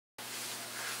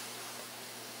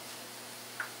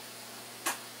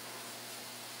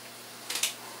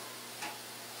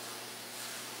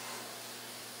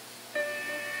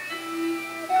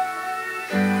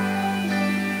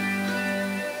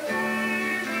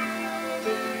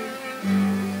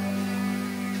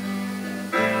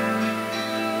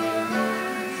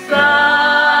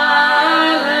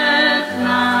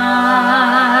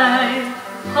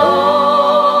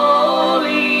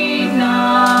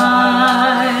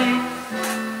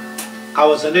I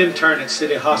was an intern at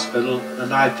City Hospital the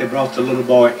night they brought the little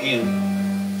boy in.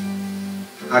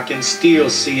 I can still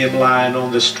see him lying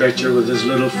on the stretcher with his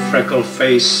little freckled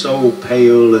face so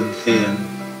pale and thin.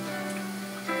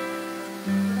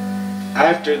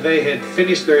 After they had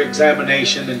finished their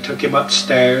examination and took him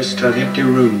upstairs to an empty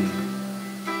room,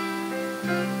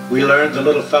 we learned the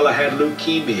little fella had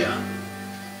leukemia,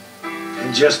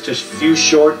 and just a few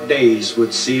short days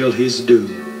would seal his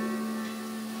doom.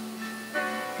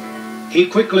 He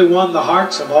quickly won the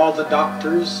hearts of all the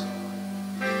doctors,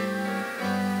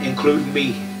 including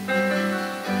me.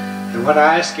 And when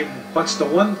I asked him what's the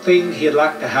one thing he'd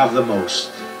like to have the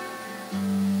most,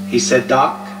 he said,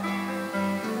 "Doc,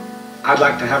 I'd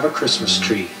like to have a Christmas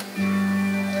tree."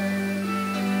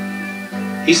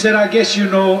 He said, "I guess you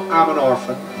know I'm an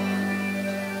orphan.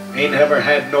 Ain't ever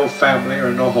had no family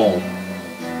or no home.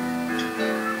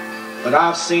 But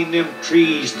I've seen them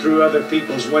trees through other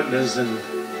people's windows, and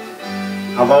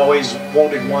I've always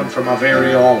wanted one for my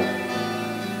very own."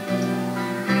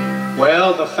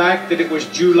 Well, the fact that it was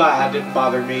July didn't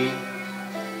bother me.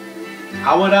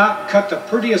 I went out and cut the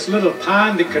prettiest little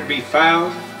pine that could be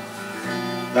found.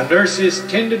 The nurses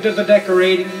tended to the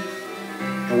decorating,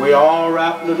 and we all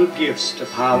wrapped little gifts to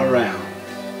pile around.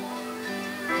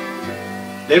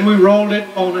 Then we rolled it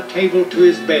on a table to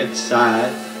his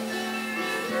bedside,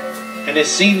 and it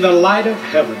seemed the light of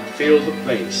heaven filled the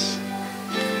place.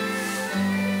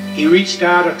 He reached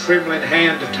out a trembling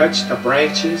hand to touch the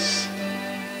branches,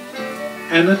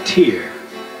 and a tear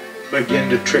began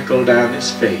to trickle down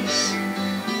his face.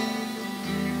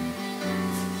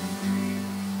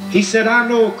 He said, "I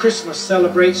know Christmas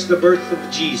celebrates the birth of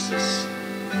Jesus,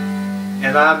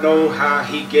 and I know how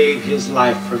he gave his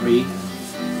life for me.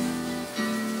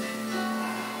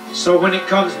 So when it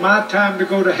comes my time to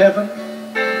go to heaven,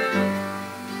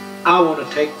 I want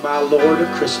to take my Lord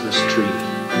a Christmas tree."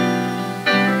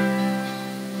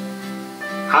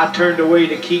 I turned away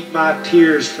to keep my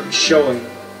tears from showing,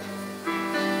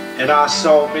 and I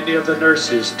saw many of the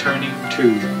nurses turning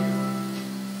too.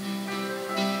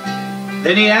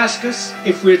 Then he asked us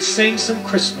if we'd sing some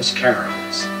Christmas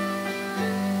carols.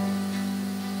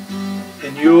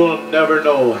 And you'll never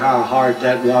know how hard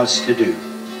that was to do.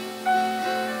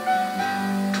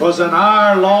 'Twas an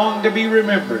hour long to be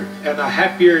remembered, and a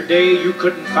happier day you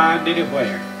couldn't find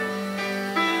anywhere.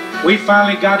 We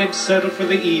finally got him settled for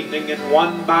the evening, and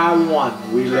one by one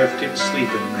we left him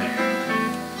sleeping there.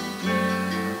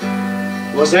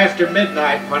 It was after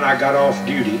midnight when I got off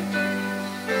duty,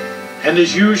 and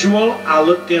as usual I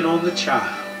looked in on the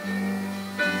child.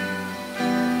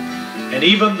 And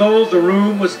even though the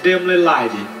room was dimly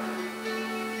lighted,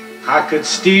 I could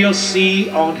still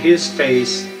see on his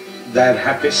face that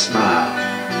happy smile.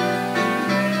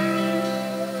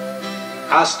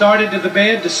 I started to the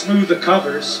bed to smooth the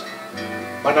covers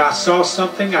when I saw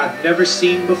something I'd never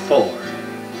seen before.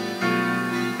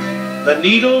 The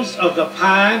needles of the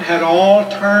pine had all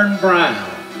turned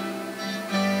brown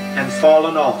and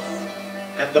fallen off,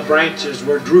 and the branches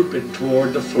were drooping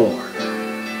toward the floor.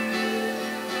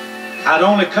 I'd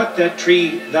only cut that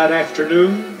tree that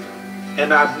afternoon,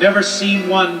 and I'd never seen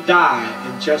one die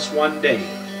in just one day.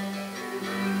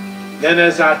 Then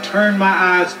as I turned my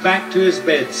eyes back to his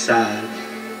bedside,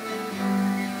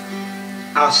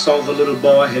 I saw the little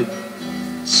boy had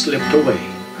slipped away.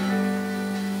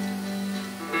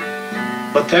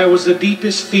 But there was the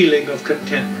deepest feeling of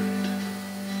contentment,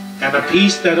 and a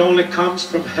peace that only comes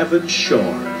from heaven's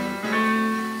shore.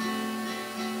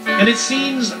 And it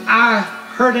seems I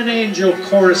heard an angel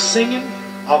chorus singing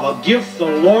of a gift the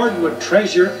Lord would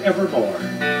treasure evermore.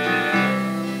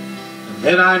 And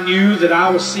then I knew that I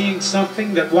was seeing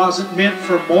something that wasn't meant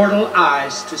for mortal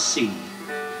eyes to see.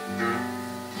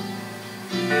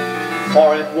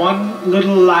 For in one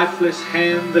little lifeless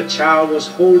hand the child was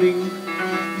holding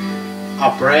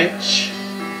a branch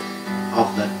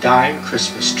of the dying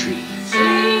Christmas tree.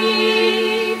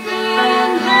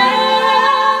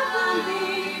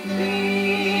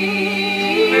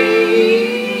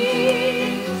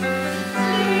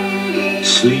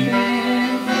 Sleep in heavenly peace. Sleep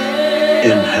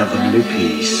in heavenly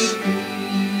peace.